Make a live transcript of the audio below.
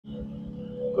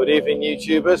Good evening,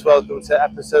 YouTubers. Welcome to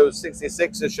episode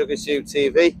 66 of Shrigleytube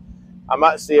TV. I'm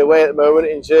actually away at the moment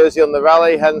in Jersey on the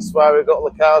rally, hence why we've got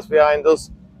the cars behind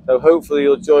us. So hopefully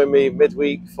you'll join me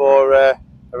midweek for a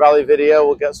rally video.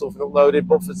 We'll get something uploaded.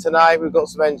 But for tonight, we've got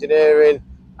some engineering,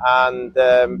 and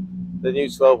the new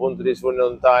 1200 is running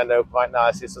on dyno quite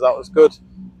nicely, so that was good.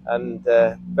 And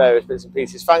various bits and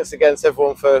pieces. Thanks again to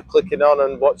everyone for clicking on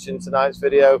and watching tonight's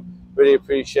video. Really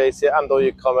appreciate it, and all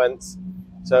your comments.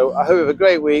 So I hope you have a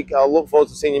great week. I'll look forward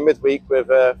to seeing you midweek with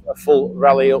a full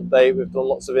rally update. We've done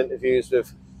lots of interviews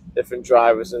with different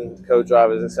drivers and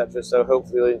co-drivers, etc. So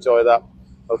hopefully you'll enjoy that.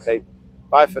 Okay,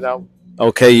 bye for now.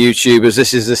 Okay, YouTubers,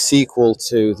 this is a sequel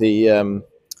to the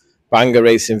Bangor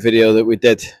racing video that we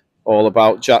did, all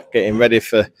about Jack getting ready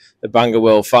for the Bangor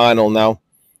World Final now.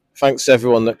 Thanks to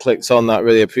everyone that clicked on that,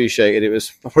 really appreciate it. It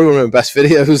was probably one of my best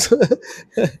videos.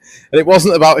 And it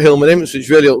wasn't about Hillman Imps, which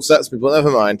really upsets me, but never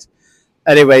mind.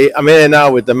 Anyway, I'm here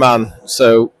now with the man,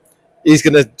 so he's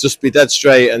going to just be dead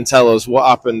straight and tell us what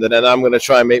happened, and then I'm going to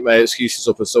try and make my excuses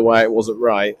up as to why it wasn't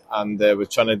right. And we're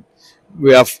trying to,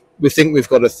 we think we've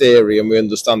got a theory and we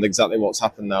understand exactly what's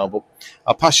happened now. But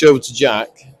I'll pass you over to Jack.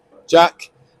 Jack,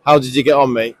 how did you get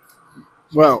on, mate?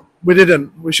 Well, we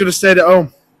didn't. We should have stayed at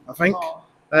home, I think.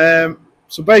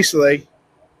 So basically,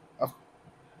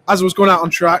 as I was going out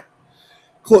on track,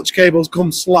 clutch cables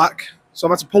come slack. So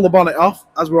I've had to pull the bonnet off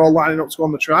as we're all lining up to go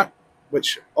on the track,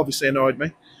 which obviously annoyed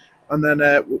me. And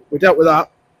then we dealt with that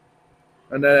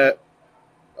and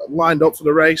lined up for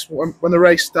the race. When the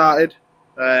race started,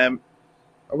 I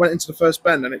went into the first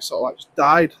bend and it sort of like just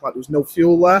died, like there was no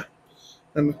fuel there.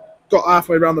 And got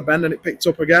halfway around the bend and it picked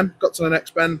up again. Got to the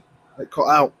next bend, it cut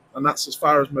out. And that's as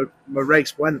far as my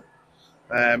race went.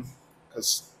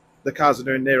 Because the cars are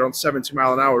doing near on 70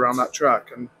 mile an hour around that track,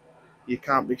 and you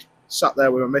can't be sat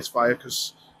there with a misfire.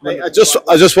 Because I just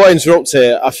want to interrupt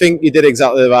here. I think you did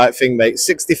exactly the right thing, mate.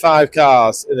 65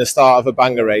 cars in the start of a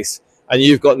Bangor race, and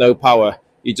you've got no power.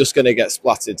 You're just going to get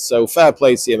splattered. So fair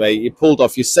play to you, mate. You pulled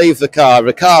off. You saved the car.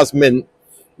 The car's mint,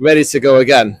 ready to go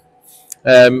again.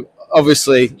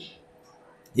 Obviously,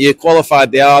 you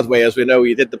qualified the hard way, as we know.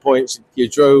 You did the points. You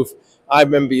drove. I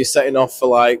remember you setting off for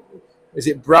like, is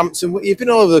it Brampton? You've been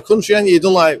all over the country, haven't you? You've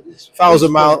done like 1,000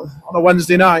 miles on a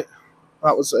Wednesday night.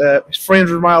 That was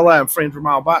 300 mile there and 300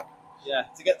 mile back. Yeah,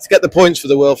 to get the points for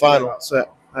the World Final. Yeah, that's it.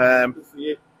 Good for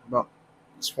you. But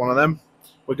it's one of them.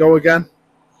 We go again.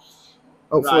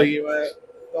 Hopefully, right.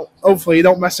 Hopefully you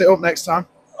don't mess it up next time.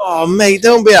 Oh, mate,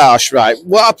 don't be harsh, right?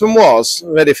 What happened was,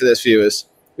 ready for this, viewers?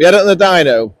 We had it on the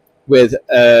dyno with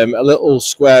a little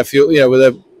square fuel, you know,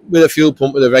 with a fuel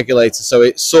pump with a regulator, so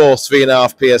it saw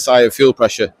 3.5 psi of fuel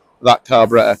pressure, that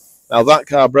carburetor. Now that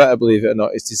carburetor, believe it or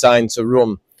not, is designed to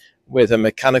run with a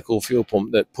mechanical fuel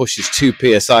pump that pushes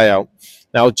 2 psi out.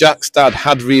 Now Jack's dad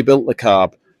had rebuilt the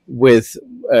carb with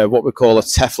what we call a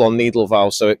Teflon needle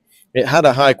valve, so it had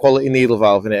a high quality needle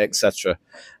valve in it, etc.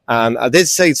 And I did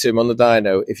say to him on the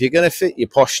dyno, if you're going to fit your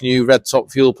posh new red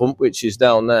top fuel pump, which is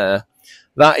down there,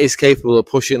 that is capable of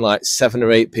pushing like 7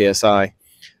 or 8 psi.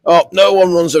 Oh, no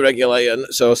one runs a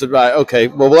regulator. So I said, right, okay,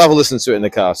 well, we'll have a listen to it in the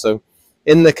car. So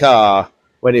in the car,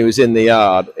 when he was in the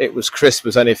yard, it was crisp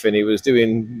as anything. He was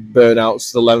doing burnouts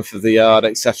to the length of the yard,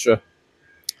 etc.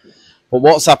 But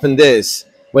what's happened is,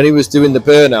 when he was doing the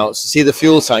burnouts, see the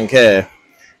fuel tank here,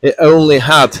 it only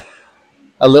had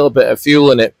a little bit of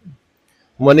fuel in it.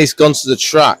 And when he's gone to the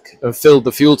track and filled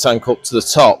the fuel tank up to the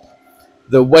top,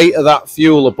 the weight of that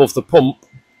fuel above the pump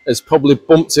has probably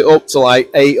bumped it up to like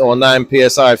 8 or 9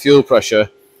 psi fuel pressure.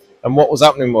 And what was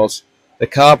happening was the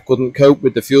carb couldn't cope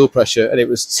with the fuel pressure, and it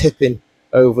was tipping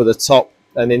over the top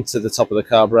and into the top of the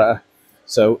carburetor.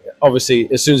 So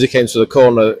obviously, as soon as he came to the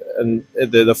corner, and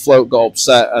the float got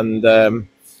upset, and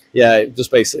yeah, it just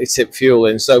basically tipped fuel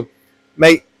in. So,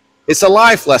 mate, it's a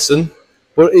life lesson,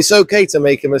 but it's okay to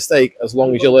make a mistake as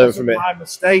long as you learn from it. My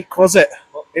mistake, was it?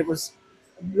 It was.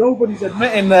 Nobody's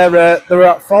admitting they're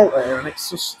at fault here, and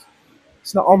it's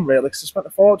not on really, because I spent a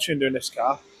fortune doing this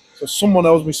car, so someone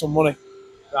owes me some money.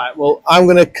 Right, well, I'm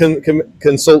going to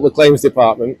consult the claims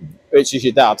department, which is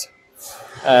your dad.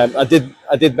 I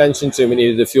did mention to him he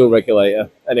needed a fuel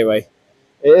regulator. Anyway,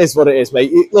 it is what it is,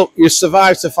 mate. Look, you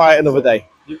survived to fight another day.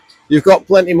 You've got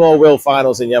plenty more World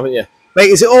Finals in you, haven't you? Mate,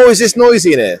 is it always this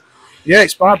noisy in here? Yeah,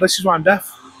 it's bad. This is why I'm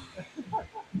deaf.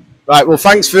 Right, well,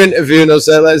 thanks for interviewing us.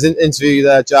 Let's interview you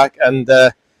there, Jack, and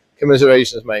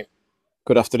commiserations, mate.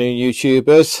 Good afternoon,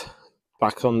 YouTubers.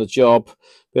 Back on the job.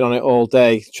 Been on it all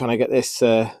day, trying to get this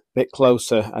bit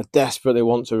closer. I desperately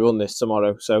want to run this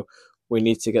tomorrow, so we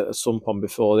need to get the sump on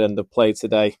before the end of play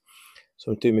today.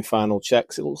 So I'm doing my final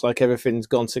checks. It looks like everything's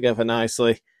gone together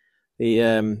nicely.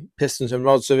 The pistons and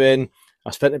rods are in.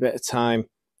 I spent a bit of time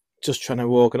just trying to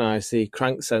organise the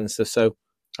crank sensor. So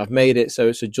I've made it so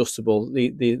it's adjustable.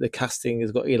 The casting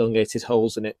has got elongated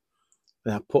holes in it.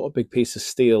 And I put a big piece of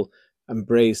steel and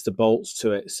brazed the bolts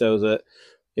to it so that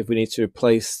if we need to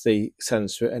replace the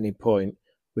sensor at any point,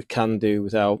 we can do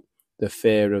without the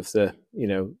fear of the, you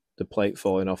know, the plate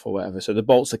falling off or whatever. So the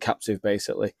bolts are captive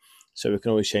basically, so we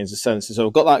can always change the sensor. So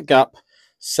I've got that gap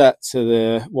set to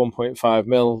the 1.5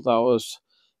 mil that I was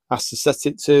asked to set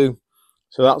it to.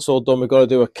 So that's all done. We've got to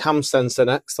do a cam sensor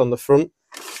next on the front.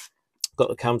 Got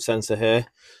the cam sensor here,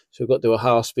 so we've got to do a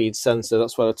half speed sensor.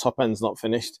 That's where the top end's not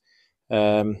finished.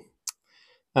 And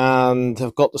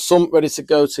I've got the sump ready to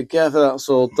go together. That's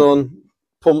all done.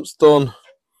 Pump's done.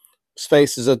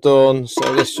 Spacers are done.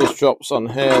 So this just drops on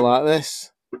here like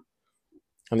this.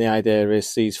 And the idea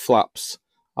is these flaps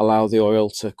allow the oil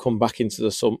to come back into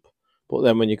the sump. But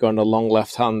then when you go on a long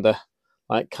left-hander,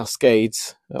 like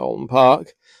Cascades at Alton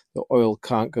Park, the oil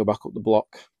can't go back up the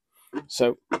block.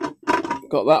 So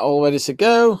got that all ready to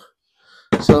go.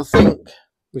 So I think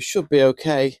we should be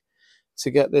okay to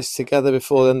get this together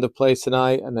before the end of play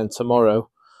tonight, and then tomorrow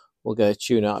we'll get a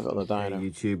tune out of it on the dyno. Hey,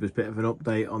 YouTube, a bit of an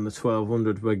update on the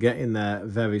 1200. We're getting there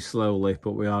very slowly,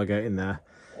 but we are getting there.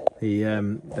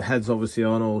 The head's obviously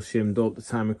on, all shimmed up. The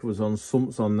timer was on,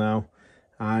 sump's on now.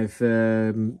 I've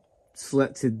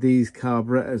selected these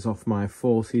carburetors off my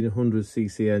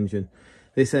 1400cc engine.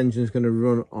 This engine is going to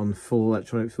run on full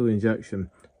electronic fuel injection,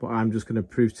 but I'm just going to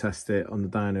proof test it on the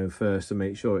dyno first to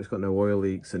make sure it's got no oil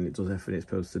leaks and it does everything it's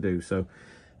supposed to do. So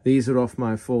these are off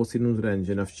my 1400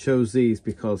 engine. I've chose these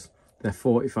because they're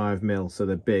 45 mil, so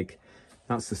they're big.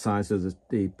 That's the size of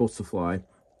the butterfly,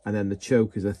 and then the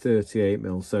choke is a 38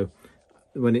 mil. So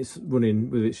when it's running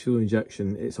with its fuel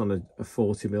injection, it's on a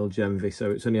 40 mil Genvi,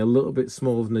 so it's only a little bit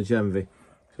smaller than a Genvi.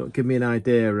 So it'll give me an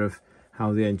idea of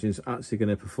how the engine's actually going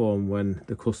to perform when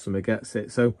the customer gets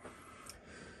it. So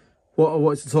what I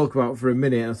wanted to talk about for a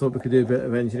minute, I thought we could do a bit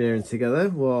of engineering together,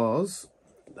 was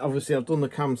obviously I've done the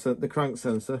crank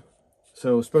sensor.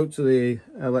 So I spoke to the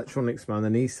electronics man,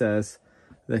 and he says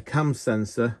the cam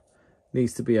sensor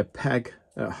needs to be a peg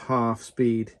at half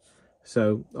speed.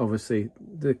 So obviously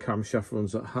the camshaft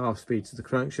runs at half speed to the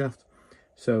crankshaft.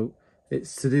 So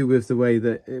it's to do with the way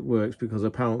that it works, because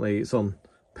apparently it's on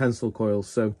pencil coils,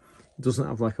 so it doesn't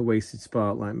have like a wasted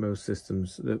spark like most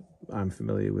systems that I'm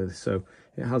familiar with. So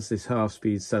it has this half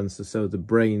speed sensor, so the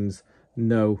brains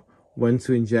know when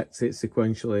to inject it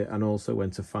sequentially and also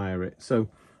when to fire it. So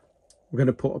we're going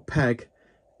to put a peg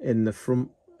in the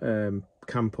front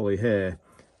cam pulley here,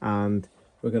 and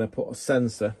we're going to put a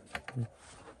sensor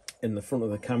in the front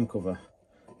of the cam cover.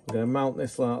 We're going to mount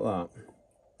this like that,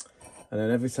 and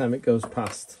then every time it goes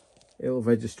past, it'll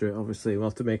register it. Obviously we'll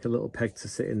have to make a little peg to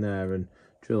sit in there and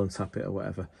drill and tap it or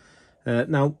whatever.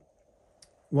 Now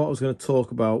what I was going to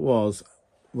talk about was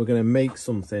we're going to make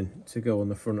something to go on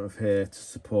the front of here to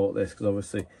support this, because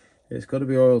obviously it's got to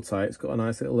be oil tight. It's got a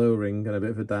nice little O-ring and a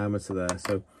bit of a diameter there,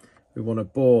 so we want to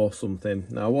bore something.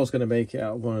 Now I was going to make it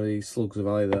out of one of these slugs of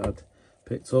alley that I'd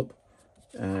picked up,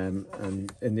 and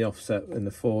in the offset in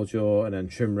the 4-jaw, and then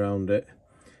trim round it.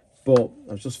 But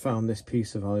I've just found this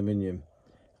piece of aluminium.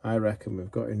 I reckon we've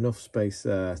got enough space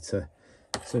there to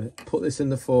put this in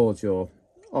the 4-jaw,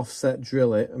 offset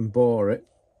drill it and bore it,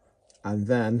 and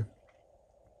then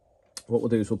what we'll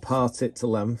do is we'll part it to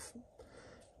length,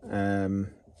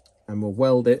 and we'll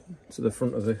weld it to the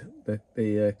front of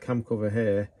the cam cover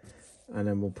here, and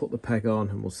then we'll put the peg on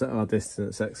and we'll set our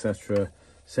distance, etc.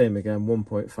 Same again,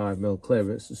 1.5 mil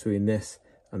clearance between this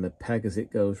and the peg as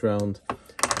it goes round,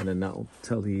 and then that'll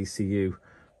tell the ECU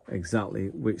exactly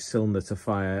which cylinder to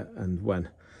fire and when.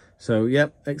 So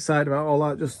yep, excited about all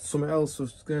that. Just something else I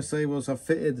was going to say was I've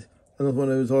fitted another one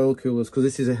of those oil coolers, because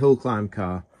this is a hill climb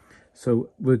car, so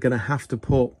we're going to have to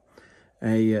put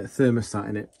a thermostat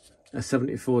in it, a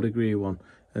 74-degree one,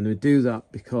 and we do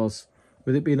that because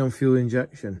with it being on fuel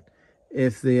injection,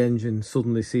 if the engine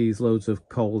suddenly sees loads of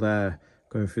cold air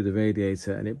going through the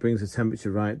radiator and it brings the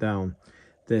temperature right down,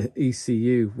 the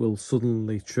ECU will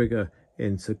suddenly trigger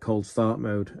into cold start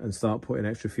mode and start putting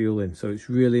extra fuel in. So it's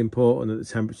really important that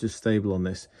the temperature is stable on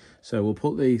this. So we'll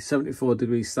put the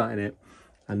 74-degree stat in it,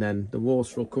 and then the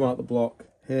water will come out the block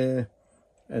here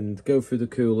and go through the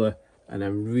cooler and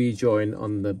then rejoin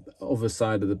on the other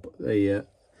side of the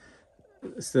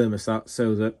thermostat,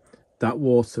 so that that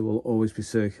water will always be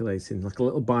circulating like a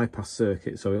little bypass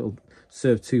circuit. So it'll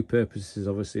serve two purposes.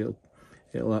 Obviously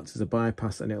it'll act as a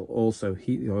bypass, and it'll also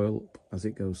heat the oil up as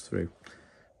it goes through.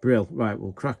 Brill. Right,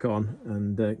 we'll crack on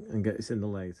and get this in the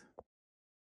lathe.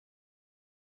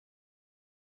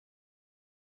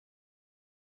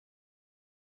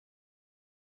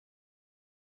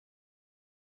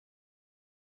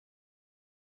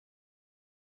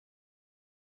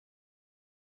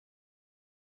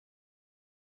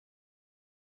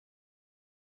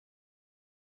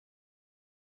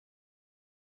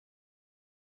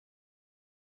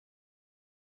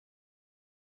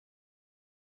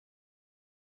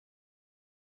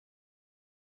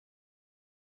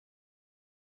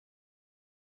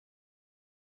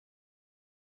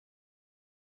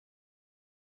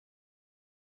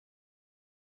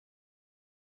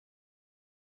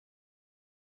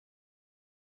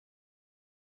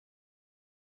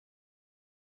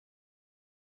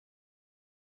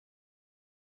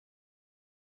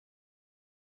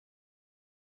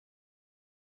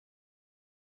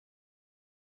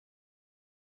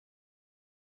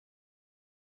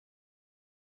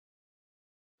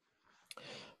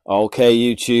 Okay,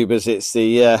 YouTubers,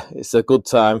 it's a good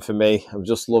time for me. I'm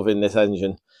just loving this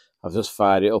engine. I've just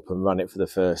fired it up and ran it for the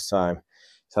first time.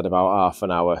 It's had about half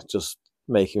an hour just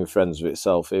making friends with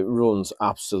itself. It runs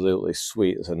absolutely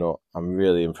sweet as a nut. I'm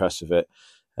really impressed with it.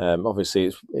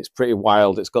 Obviously, it's pretty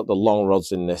wild. It's got the long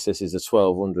rods in this. This is a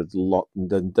 1200 lot,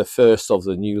 the first of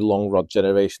the new long rod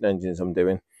generation engines I'm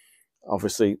doing.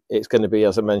 Obviously, it's going to be,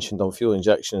 as I mentioned, on fuel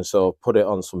injection. So put it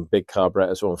on some big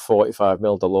carburetors on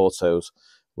 45mm Delautos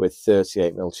with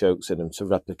 38mm chokes in them to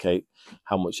replicate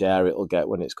how much air it'll get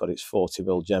when it's got its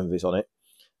 40mm Genvis on it.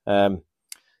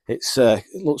 It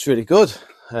looks really good.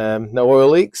 No oil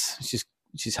leaks,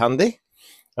 which is handy,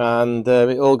 and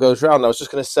it all goes round. I was just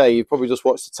going to say, you probably just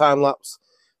watched the time lapse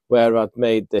where I'd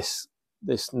made this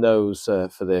nose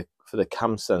for the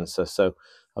cam sensor. So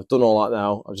I've done all that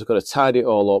now. I've just got to tidy it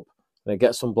all up and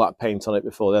get some black paint on it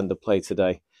before the end of play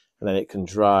today, and then it can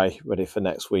dry ready for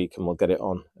next week, and we'll get it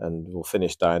on and we'll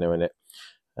finish dynoing it.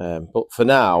 But for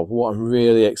now, what I'm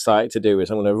really excited to do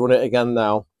is I'm going to run it again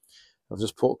now. I've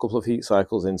just put a couple of heat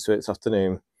cycles into it this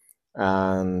afternoon,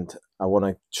 and I want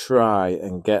to try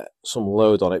and get some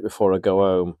load on it before I go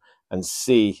home and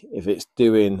see if it's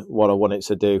doing what I want it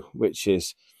to do, which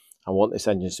is I want this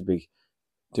engine to be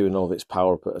doing all of its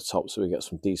power up at the top so we get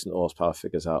some decent horsepower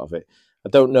figures out of it. I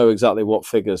don't know exactly what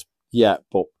figures yet,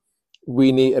 but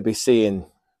we need to be seeing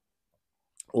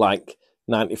like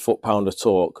 90 foot-pound of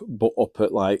torque, but up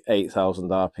at like 8,000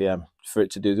 RPM for it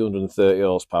to do the 130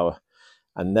 horsepower.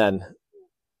 And then,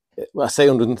 when I say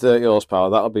 130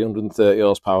 horsepower, that'll be 130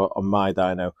 horsepower on my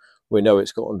dyno. We know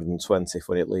it's got 120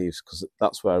 when it leaves, because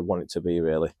that's where I want it to be,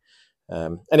 really.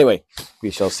 Anyway,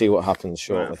 we shall see what happens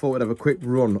shortly. Right, I thought we'd have a quick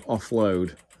run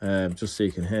offload, just so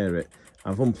you can hear it.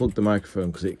 I've unplugged the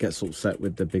microphone because it gets upset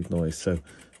with the big noise, so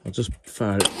I'll just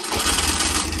fire it.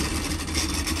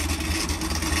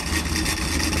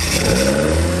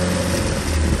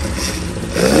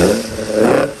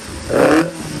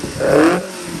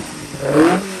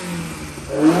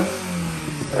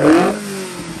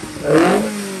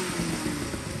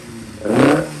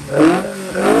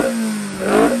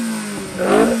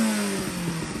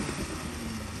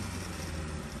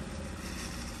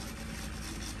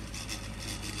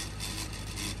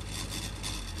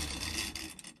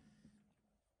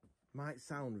 Might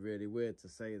sound really weird to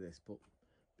say this, but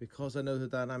because I know the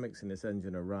dynamics in this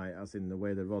engine are right, as in the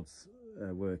way the rods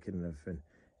are working and everything,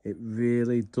 it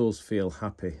really does feel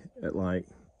happy at like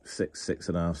 6,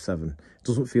 6.5, 7. It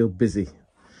doesn't feel busy.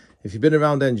 If you've been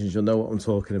around engines, you'll know what I'm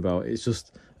talking about. It's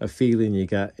just a feeling you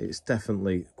get. It's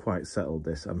definitely quite settled,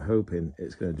 this. I'm hoping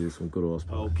it's going to do some good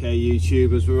horsepower. Okay,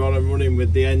 YouTubers, we're on and running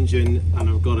with the engine, and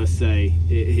I've got to say,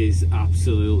 it is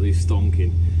absolutely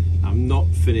stonking. I'm not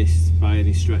finished by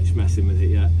any stretch messing with it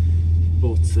yet,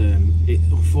 but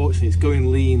unfortunately it's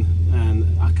going lean,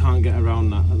 and I can't get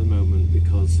around that at the moment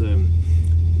because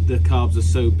the carbs are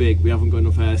so big. We haven't got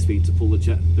enough airspeed to pull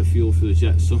the fuel through the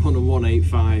jet. So I'm on a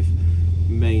 185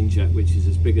 main jet, which is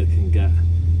as big as I can get,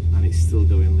 and it's still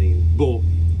going lean, but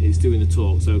it's doing the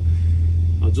torque. So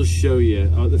I'll just show you.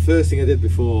 The first thing I did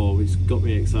before, which got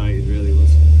me excited really,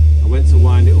 was I went to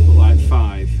wind it up at like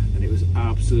 5, and it was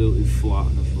absolutely flat,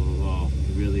 and I thought, oh,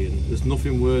 brilliant. There's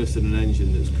nothing worse than an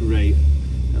engine that's great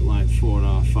at like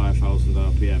 4.5, 5,000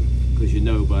 RPM, because you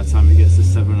know by the time it gets to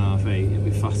 7.5, 8, it'll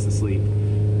be fast asleep.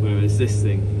 Whereas this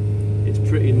thing, it's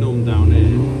pretty numb down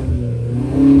here.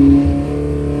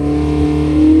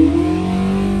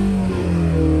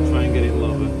 Try and get it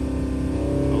lower.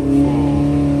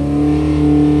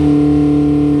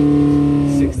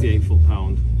 About 68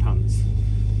 foot-pound pants.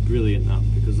 Brilliant that,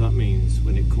 because that means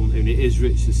when it comes, and it is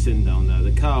rich as sin down there. The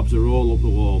carbs are all up the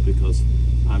wall because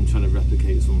I'm trying to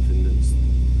replicate something that's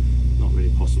not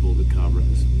really possible with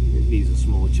carburetors. It needs a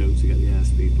smaller choke to get the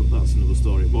airspeed, but that's another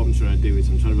story. What I'm trying to do is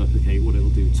I'm trying to replicate what it'll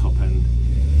do top end.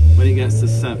 When it gets to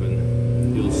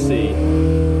 7, you'll see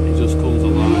it just comes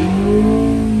alive.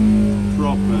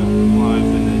 Proper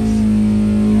liveliness.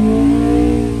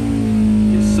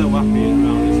 It's so happy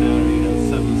around this area, you know,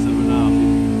 7, 7.5.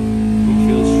 You don't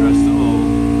feel stressed at all.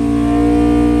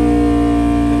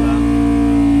 Look at that.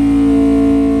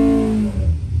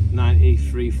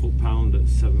 93 foot-pound at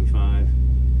 7.5.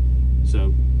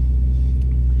 So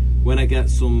when I get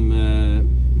some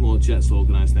more jets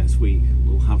organised next week,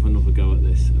 we'll have another go at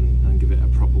this and give it a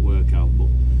proper workout. But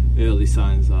early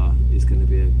signs are it's going to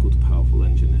be a good, powerful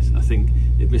engine. This, I think,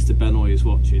 if Mr. Benoy is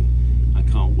watching, I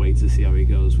can't wait to see how he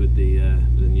goes with the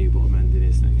new bottom end in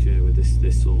his next year with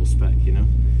this sort of spec, you know.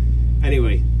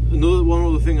 Anyway, one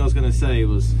other thing I was going to say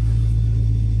was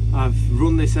I've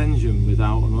run this engine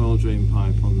without an oil drain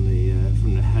pipe on the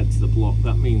from the head to the block.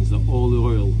 That means that all the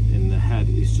oil in the head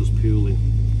is just pooling.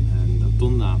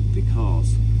 done that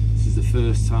because this is the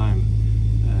first time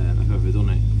I've ever done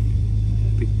it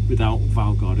without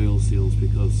valve guard oil seals,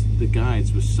 because the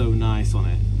guides were so nice on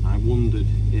it. I wondered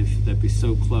if they'd be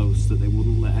so close that they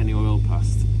wouldn't let any oil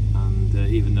past, and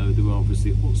even though they were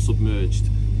obviously submerged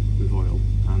with oil,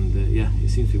 and yeah, it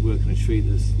seems to be working a treat.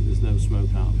 There's no smoke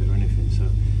out of it or anything, so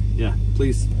yeah,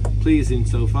 pleasing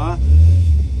so far.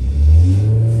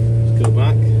 Let's go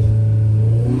back, try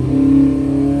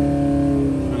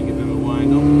and give him a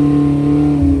wind up,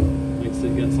 make sure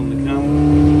it gets on the cam.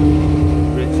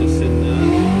 Rich is sitting there.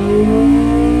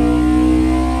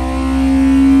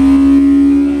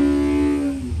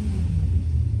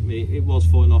 It was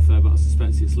falling off there, but I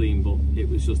suspect it's lean, but it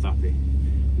was just happy.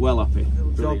 Well happy.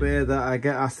 Job here that I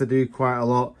get asked to do quite a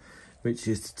lot, which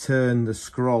is to turn the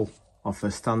scroll off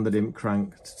a standard imp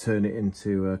crank to turn it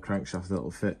into a crankshaft that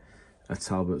will fit a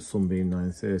Talbot Sunbeam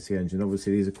 930 engine.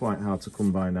 Obviously these are quite hard to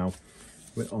come by now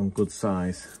on good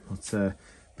size, but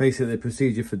basically the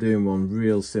procedure for doing one,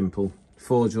 real simple.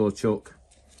 4-jaw chuck,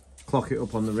 clock it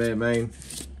up on the rear main,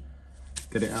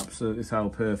 get it absolutely towel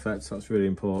perfect, so that's really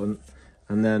important,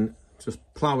 and then just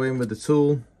plough in with the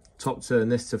tool, top turn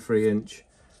this to 3-inch,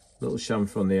 little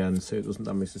chamfer on the end so it doesn't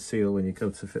damage the seal when you go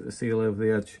to fit the seal over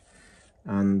the edge,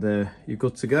 and you're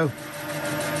good to go.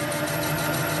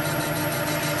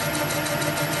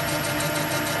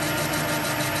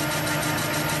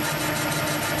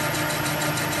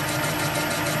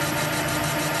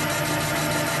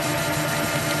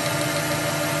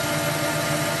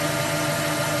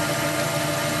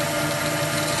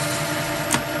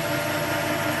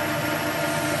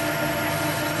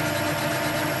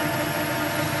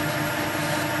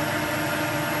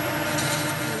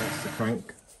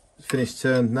 Crank finished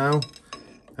turned now.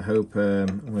 I hope I'm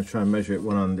going to try and measure it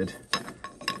one-handed.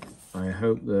 I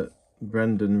hope that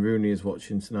Brendan Rooney is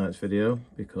watching tonight's video,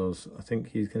 because I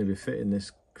think he's going to be fitting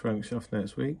this crankshaft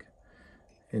next week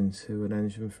into an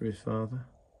engine for his father.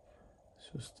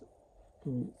 It's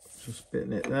just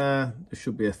bitting it there. There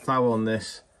should be a thou on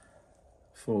this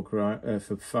for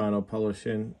final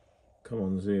polishing. Come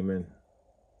on, zoom in.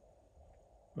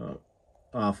 About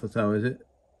half a thou, is it?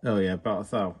 Oh yeah, about a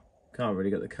thou. Can't really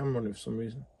get the camera on it for some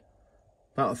reason.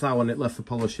 About a thou on it left for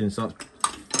polishing, so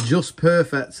that's just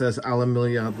perfect, says Alan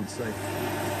Milliard would say.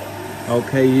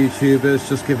 Okay, YouTubers,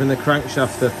 just giving the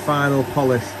crankshaft a final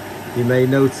polish. You may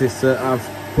notice that I've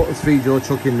put a 3-jaw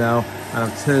chuck in now and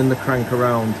I've turned the crank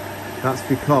around. That's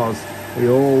because we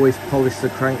always polish the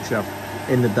crankshaft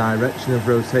in the direction of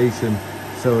rotation,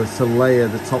 so as to layer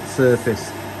the top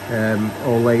surface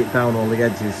or lay it down all the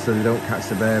edges so they don't catch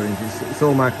the bearings. It's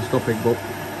all microscopic, but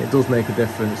it does make a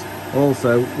difference.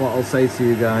 Also, what I'll say to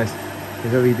you guys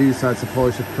is, if you do decide to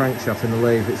polish a crankshaft in the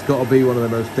lathe, it's got to be one of the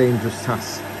most dangerous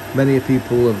tasks. Many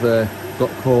people have got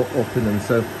caught up in them,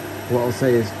 so what I'll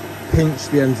say is pinch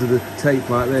the ends of the tape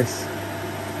like this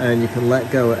and you can let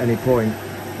go at any point,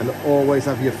 and always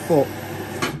have your foot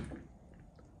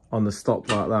on the stop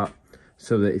like that,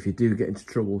 so that if you do get into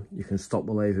trouble you can stop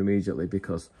the lathe immediately,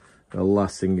 because the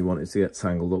last thing you want is to get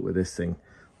tangled up with this thing.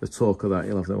 The talk of that,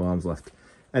 you'll have no arms left.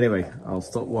 Anyway, I'll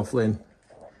stop waffling.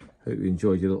 Hope you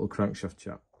enjoyed your little crankshaft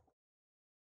chat.